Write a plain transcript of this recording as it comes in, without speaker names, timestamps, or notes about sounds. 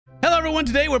everyone,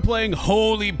 today we're playing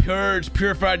Holy Purge,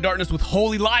 Purified Darkness with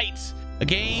Holy Light. A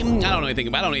game, I don't know anything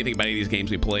about any of these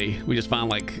games we play. We just found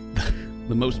like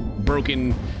the most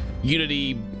broken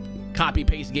Unity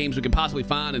copy-paste games we could possibly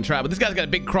find and try. But this guy's got a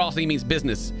big cross and he means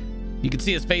business. You could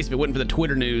see his face if it wasn't for the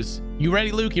Twitter news. You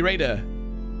ready, Luke? You ready to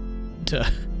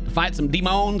fight some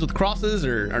demons with crosses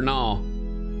or no?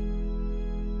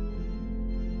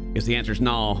 Guess the answer is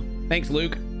no. Thanks,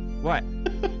 Luke. What?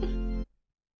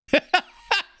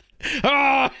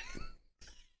 Oh!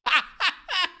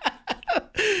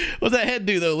 What's that head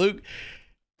do though, Luke?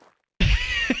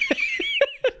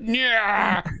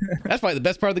 Yeah, that's probably the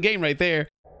best part of the game right there.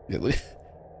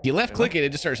 You left click it, it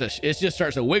just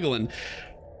starts a wiggling.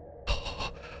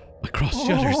 Oh, my cross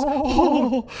shudders.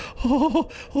 Oh, oh,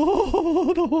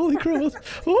 oh, the holy cross.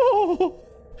 Oh,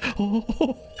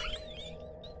 oh,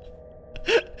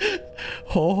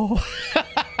 oh.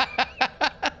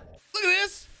 Look at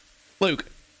this, Luke.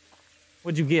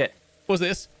 What'd you get? What's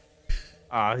this?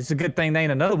 It's a good thing they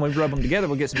ain't another one. We rub them together,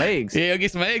 we'll get some eggs. Yeah, we'll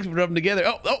get some eggs, we'll rub them together.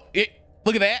 Oh, yeah.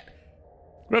 Look at that.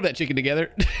 Rub that chicken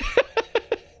together.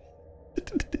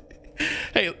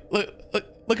 Hey,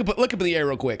 look up in the air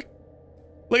real quick.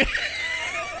 Look,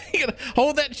 you gotta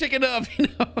hold that chicken up, you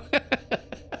know.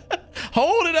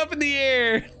 Hold it up in the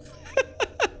air.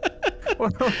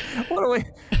 What do we?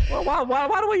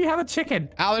 Why do we have a chicken?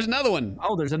 Oh, there's another one.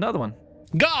 Oh, there's another one.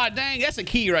 God dang, that's a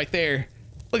key right there.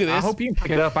 Look at this. I hope you can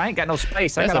pick it up. I ain't got no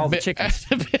space. I got all the chickens.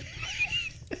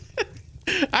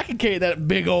 I can carry that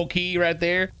big old key right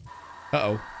there.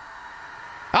 Uh-oh.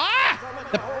 Ah!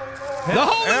 The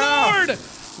Holy Lord!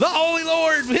 The Holy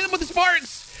Lord! Hit him with the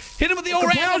Sparks! Hit him with the old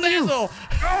razzle dazzle!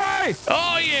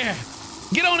 Oh yeah!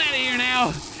 Get on out of here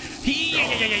now!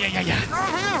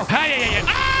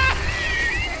 Ah!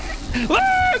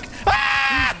 Look!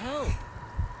 Ah!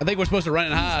 I think we're supposed to run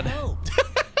and hide.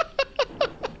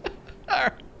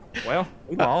 Well,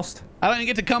 we lost. I don't even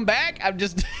get to come back. I'm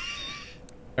just...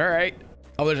 All right.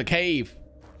 Oh, there's a cave.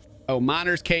 Oh,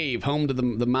 Miner's Cave, home to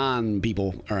the mine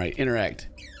people. All right, interact.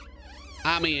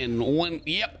 I'm in one.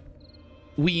 Yep.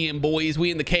 We in, boys.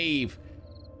 We in the cave.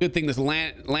 Good thing this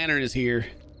lantern is here.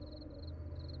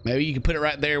 Maybe you can put it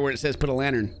right there where it says put a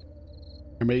lantern.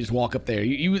 Everybody just walk up there.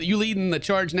 You leading the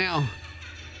charge now.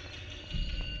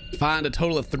 Find a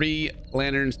total of 3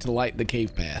 lanterns to light the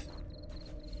cave path.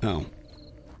 Oh.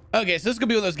 Okay, so this is gonna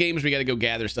be one of those games where you gotta go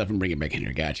gather stuff and bring it back in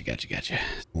here. Gotcha.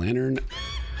 Lantern.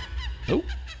 Oh.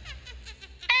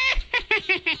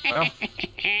 Well.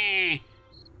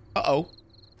 Uh-oh.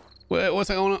 What's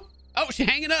going on? Oh, she's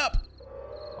hanging up.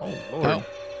 Oh, Lord. Oh,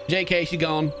 JK, she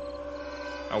gone.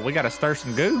 Oh, we gotta stir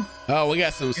some goo. Oh, we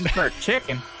got some Insert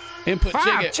chicken. input.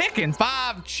 5 chickens.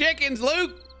 5 chickens,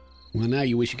 Luke. Well, now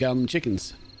you wish you got them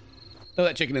chickens. Throw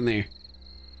that chicken in there.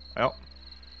 Well.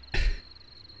 Did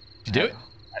you do it?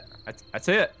 That's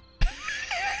it.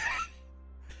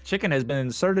 Chicken has been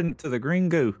inserted into the green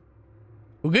goo.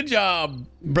 Well, good job,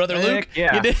 brother Luke.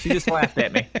 Yeah, you did. she just laughed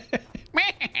at me.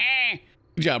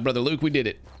 Good job, brother Luke. We did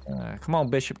it. Come on,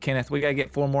 Bishop Kenneth. We gotta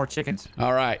get 4 more chickens.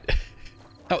 All right.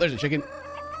 Oh, there's a chicken.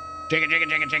 Chicken.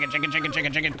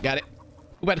 Got it.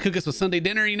 We're about to cook us a Sunday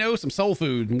dinner, you know, some soul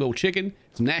food, a little chicken,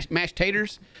 some mashed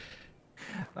taters.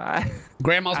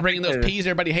 Grandma's bringing those peas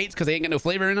everybody hates because they ain't got no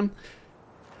flavor in them.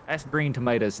 That's green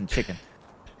tomatoes and chicken.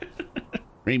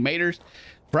 Green maters.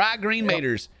 Fried green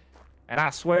maters. And I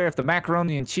swear if the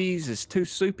macaroni and cheese is too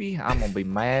soupy, I'm gonna be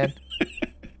mad.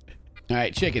 All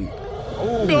right, chicken.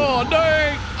 Oh, God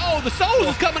dang. Oh, the soul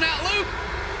is coming out, Luke.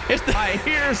 It's the my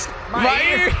ears. my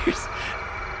ears.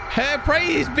 Hey,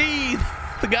 praise be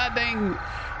the goddamn.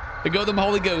 There go them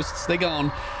Holy Ghosts. They gone.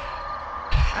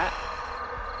 I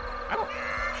don't...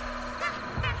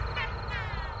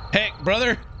 Heck,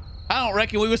 brother, I don't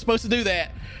reckon we were supposed to do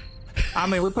that. I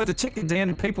mean, we put the chickens in,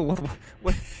 and people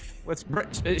with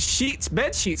sheets,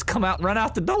 bed sheets, come out and run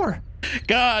out the door.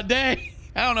 God dang.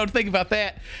 I don't know what to think about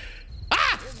that.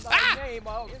 Ah!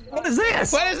 What is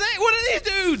this? What is that? What are these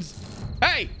dudes?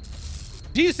 Hey,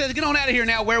 Jesus says, get on out of here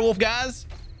now, werewolf guys.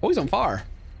 Oh, he's on fire.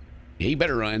 Yeah, you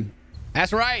better run.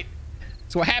 That's right.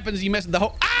 That's what happens if you mess with the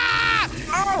whole... Ah!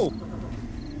 Oh!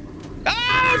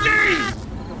 Oh, jeez!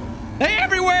 They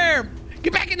everywhere!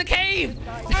 Get back in the cave!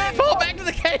 Fall back to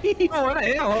the cave! Oh, what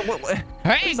the hell?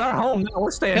 Hey! It's our home now.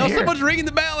 We're staying Hell, here. someone's ringing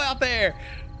the bell out there.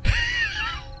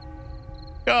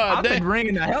 God I've damn. been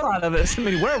ringing the hell out of it. So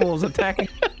many werewolves attacking.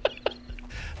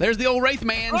 There's the old Wraith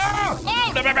man. Oh!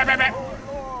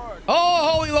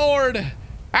 Oh, Holy Lord.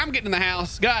 I'm getting in the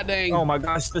house. God dang. Oh my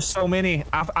gosh, there's so many.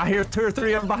 I hear 2 or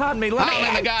 3 of them behind me. Let me I'm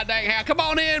in the goddamn house. Come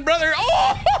on in, brother.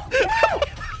 Oh!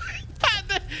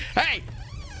 Hey!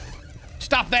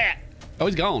 Stop that. Oh,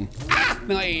 he's gone.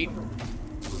 No, he ain't.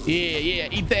 Yeah.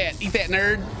 Eat that,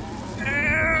 nerd.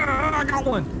 I got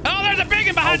one. Oh, there's a big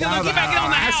one behind you, Luke. You better get on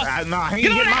the house. No, he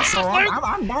Get ain't on get the my house, soul. Luke.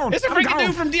 I'm gone. It's a freaking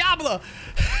dude from Diablo.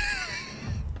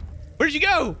 Where'd you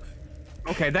go?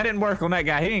 Okay, that didn't work on that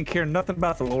guy. He didn't care nothing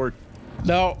about the Lord.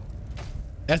 No.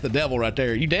 That's the devil right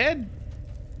there. You dead?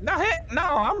 No,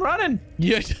 I'm running.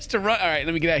 Yeah, just to run. All right,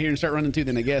 let me get out here and start running too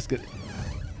then, I guess.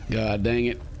 God dang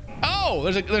it. Oh,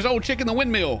 there's an old chick in the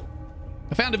windmill.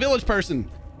 I found a village person.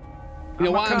 You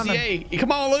know, YMCA.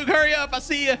 Come on, Luke, hurry up. I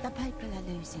see you. The people are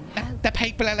losing hope. The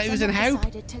people are losing Someone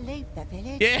hope. decided to leave the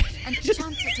village Yeah. and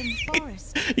chant it in the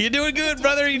forest. You're doing good,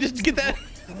 brother. You just get that.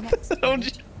 Oh, And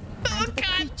the God.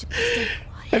 creature stayed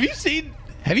quiet.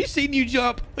 Have you seen you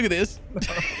jump? Look at this.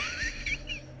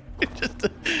 just to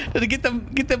get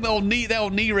them old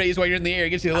knee raised while you're in the air.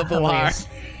 It gets you a little higher.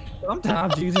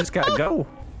 Sometimes you just gotta go.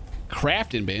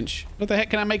 Crafting bench. What the heck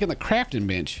can I make in the crafting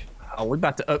bench? Oh, we're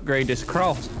about to upgrade this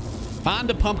cross. Find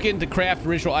a pumpkin to craft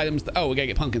ritual items. Oh, we gotta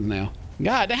get pumpkins now.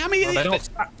 God, how many? They don't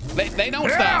stop. They don't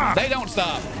stop. They don't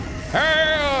stop.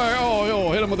 Hey,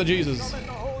 oh, hit them with the Jesus.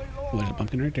 Oh, there's a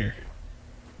pumpkin right there.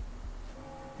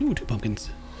 Ooh, 2 pumpkins.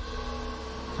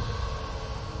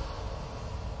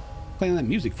 Playing that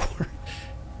music for.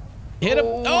 Hit him.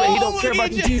 Oh, he don't care about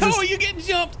the Jesus. Oh, you getting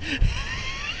jumped.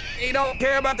 He don't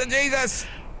care about the Jesus.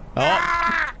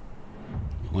 Oh.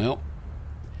 Well.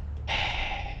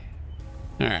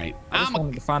 All right. I just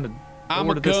wanted to find a I'm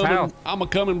door to this house. a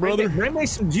coming, brother. Bring me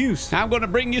some juice. I'm gonna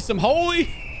bring you some holy.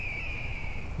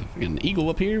 Freaking eagle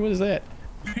up here. What is that?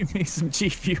 Bring me some G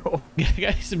Fuel.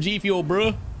 Got some G Fuel,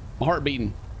 bro. My heart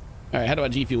beating. All right, how do I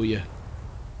G Fuel you?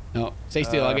 No, stay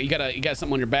still. You got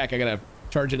something on your back. I gotta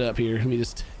charge it up here. Let me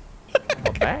just.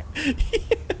 My back?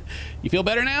 You feel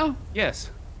better now? Yes.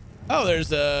 Oh, there's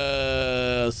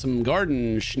some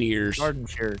garden schneers. Garden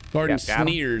shirt. Garden Yeah, got 'em.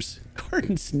 sneers.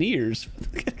 Garden sneers.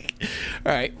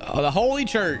 All right. Oh, the Holy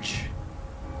Church.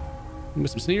 With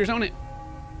some sneers on it.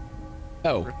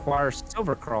 Oh. Requires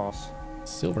silver cross.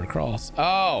 Silver cross.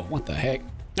 Oh, what the heck?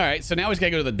 All right. So now we just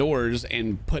gotta go to the doors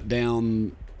and put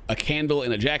down a candle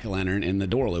and a jack-o'-lantern, and the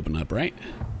door will open up, right?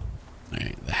 All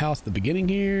right. The house at the beginning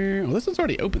here. Well, this one's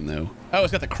already open though. Oh,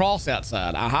 it's got the cross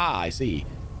outside. Aha! I see.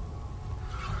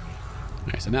 All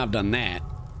right. So now I've done that.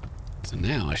 So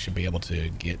now I should be able to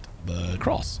get the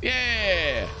cross.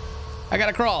 Yeah, I got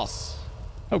a cross.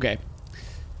 Okay.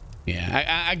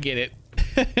 Yeah, I get it.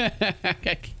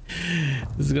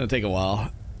 This is gonna take a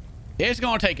while. It's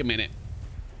gonna take a minute.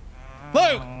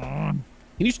 Luke, can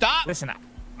you stop? Listen, I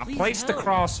placed the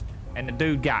cross and the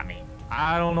dude got me.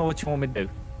 I don't know what you want me to do.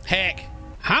 Heck,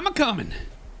 I'm a coming.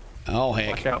 Oh heck.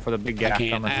 Watch out for the big guy I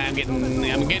can't. coming.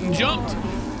 I'm getting jumped.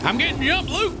 I'm getting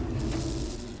jumped, Luke.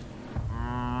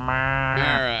 All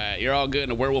right, you're all good.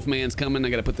 And a werewolf man's coming. I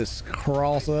gotta put this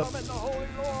cross up.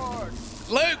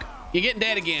 Luke, you're getting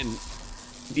dead again.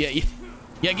 Yeah,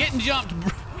 you're getting jumped.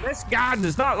 This guy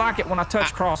does not like it when I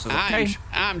touch crosses, okay?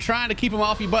 I'm trying to keep him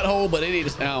off your butthole, but it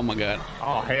is. Oh my god.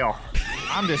 Oh, hell.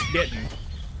 I'm just getting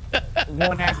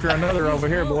one after another over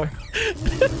here, boy.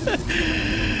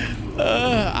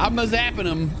 I'm a zapping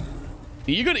him.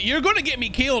 You're gonna get me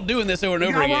killed doing this over and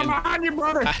over again. I'm behind you,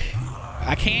 brother.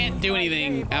 I can't do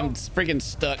anything. I'm freaking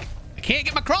stuck. I can't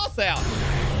get my cross out.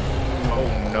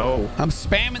 Oh no. I'm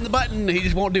spamming the button. He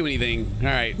just won't do anything. All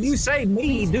right. You say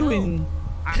me doing.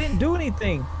 I didn't do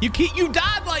anything. You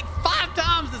died like 5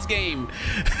 times this game.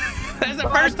 That's the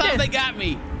first time they got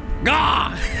me.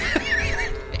 Gah!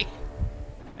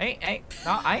 ain't.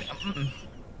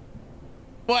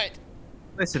 What?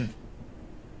 Listen.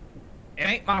 It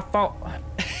ain't my fault.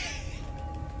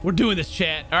 We're doing this,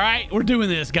 chat. All right, we're doing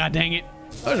this. God dang it!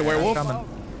 There's a werewolf.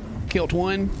 Killed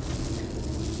one.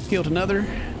 Killed another.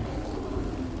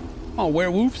 Oh,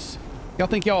 werewolves! Y'all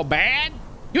think y'all bad?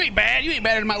 You ain't bad. You ain't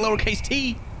better than my lowercase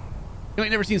t. You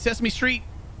ain't never seen Sesame Street?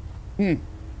 Even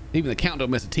the count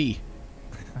don't mess a t.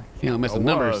 You don't mess with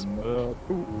numbers.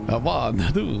 A one,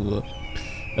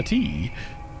 a t.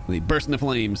 They burst into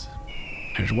flames.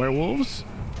 There's werewolves.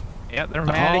 Yeah, they're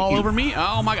mad all at you. over me.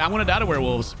 Oh my god, I'm gonna die to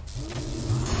werewolves.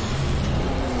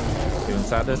 Get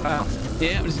inside this house.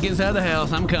 Yeah, I'm just getting inside of the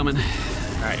house. I'm coming. All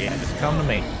right, yeah, just come to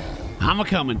me. I'm a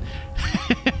coming.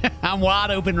 I'm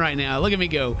wide open right now. Look at me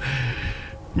go.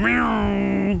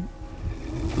 Meow.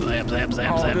 Zap, zap,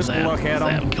 zap, Oh, zap, just zap. look at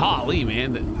Zap. 'em. Golly,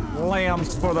 man.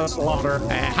 Lambs for the slaughter.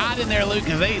 Hide in there, Luke,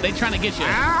 because they trying to get you.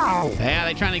 Ow! Yeah,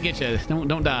 they trying to get you.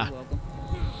 Don't die.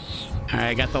 All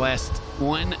right, got the last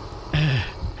one.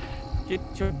 Get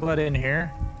your butt in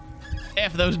here.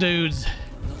 F those dudes.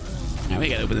 Now we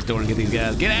gotta open this door and get these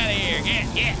guys. Get out of here.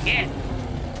 Get.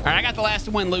 All right, I got the last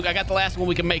one, Luke. I got the last one.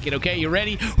 We can make it, okay? You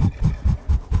ready?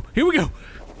 Here we go.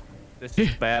 This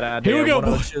is a bad idea. Here we go, One of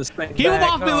boy. us should stay Get him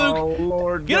back. off me, Luke. Oh,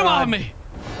 Lord Get him God. off me.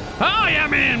 Oh, yeah,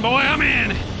 I'm in, boy. I'm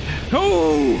in.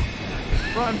 Oh,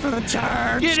 Run for the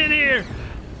charge. get in here.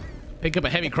 Pick up a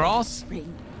heavy cross.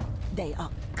 Spring. They are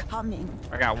coming.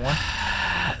 I got one.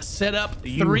 Set up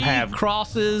You 3 have-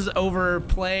 crosses over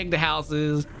plagued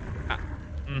houses.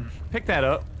 Pick that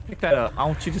up. Pick that up. I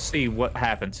want you to see what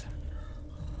happens.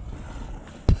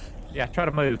 Yeah, try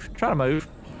to move. Try to move.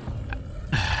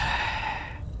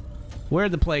 Where are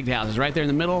the plagued houses? Right there in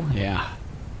the middle? Yeah.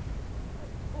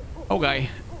 Okay.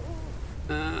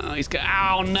 He's got.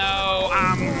 Oh no!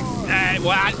 Well,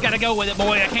 I just gotta go with it,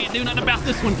 boy. I can't do nothing about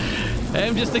this one.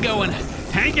 I'm just a going.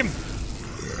 Tank him.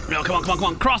 No, come on, come on, come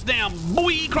on. Cross down,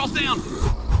 boy. Cross down.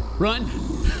 Run.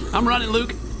 I'm running,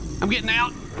 Luke. I'm getting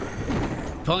out.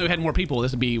 If only we had more people,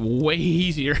 this would be way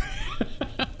easier.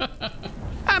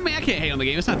 I mean, I can't hate on the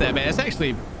game. It's not that bad. It's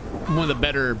actually one of the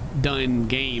better done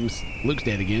games. Luke's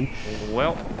dead again.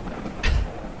 Well,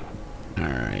 All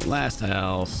right, last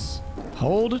house.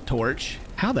 Hold a torch.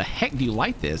 How the heck do you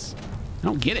light this? I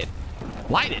don't get it.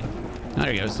 Light it. Oh,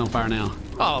 there you go. It's on fire now.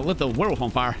 Oh, lit the werewolf on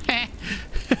fire.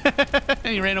 And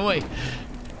he ran away.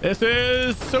 This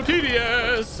is so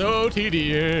tedious, so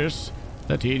tedious.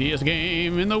 The tedious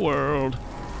game in the world.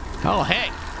 Oh,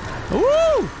 heck. Woo!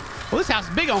 Well, this house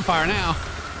is big on fire now.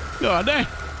 God dang.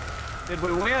 did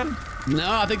we win?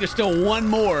 No, I think there's still one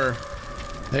more.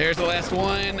 There's the last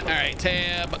one. All right,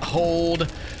 tab,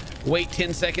 hold, wait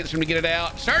 10 seconds for him to get it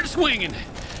out. Start swinging.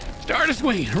 Start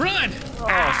swinging. Run.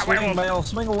 Oh, swing bell,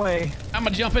 swing away. I'm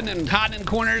gonna jump in and hide in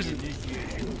corners.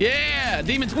 Yeah,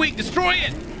 demon's weak. Destroy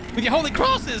it with your holy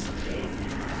crosses.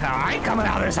 I ain't coming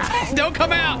out of this house. Don't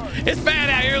come out. It's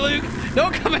bad out here, Luke.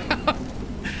 Don't come out.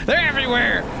 They're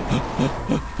everywhere.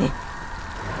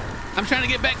 I'm trying to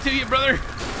get back to you, brother.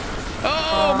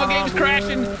 Oh, my game's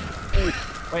crashing.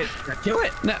 Wait, kill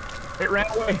it. No. It ran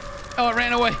away. Oh, it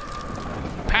ran away.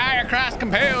 Power of Christ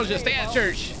compels you. Stay at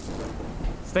church.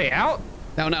 Stay out?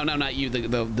 No, no, no, not you.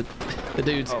 The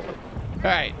dudes. Oh, All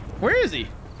right. Where is he?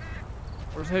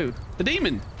 where's who? The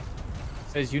demon.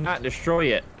 Says you not destroy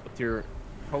it with your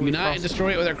holy Unite and cross.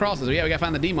 destroy it with our crosses. Yeah, we gotta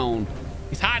find the demon.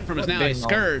 He's hiding from us What now. He's demon?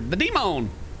 scared. The demon. All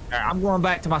right, I'm going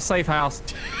back to my safe house.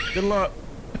 Good luck.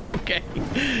 Okay.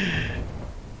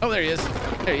 Oh, there he is.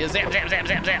 There he is. Zap, zap, zap,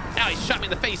 zap, zap. Ow, he shot me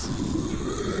in the face.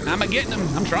 I'm getting him.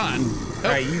 I'm trying. Oh, All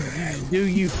right, you do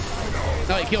you.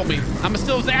 oh, he killed me. I'm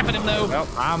still zapping him though. Well,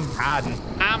 I'm hiding.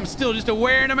 I'm still just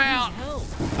wearing him out.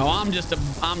 Oh, I'm just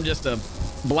a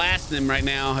blasting him right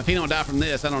now. If he don't die from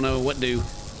this, I don't know what to do.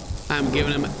 I'm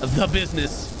giving him the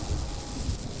business.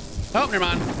 Oh, never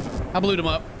mind. I blew him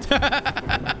up.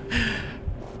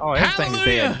 Oh, everything's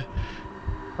dead. Hallelujah.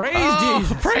 Praise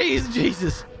Jesus. Praise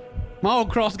Jesus. My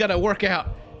old cross got to work out.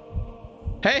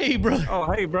 Hey, brother.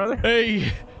 Oh, hey, brother.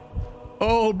 Hey.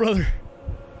 Oh, brother.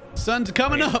 Sun's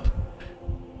coming up.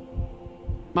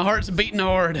 My heart's beating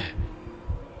hard.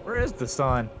 Where is the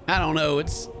sun? I don't know.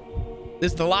 It's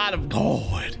the light of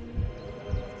God.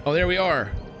 Oh, there we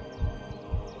are.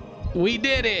 We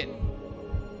did it.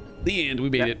 The end. We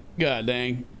beat it. God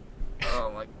dang.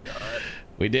 Oh my God.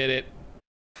 We did it.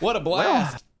 What a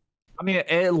blast. I mean,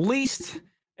 at least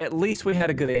we had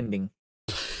a good ending.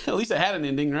 At least it had an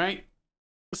ending, right?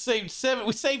 We saved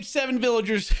 7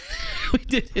 villagers. We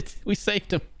did it. We saved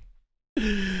them.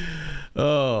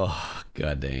 Oh,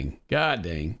 god dang. God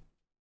dang.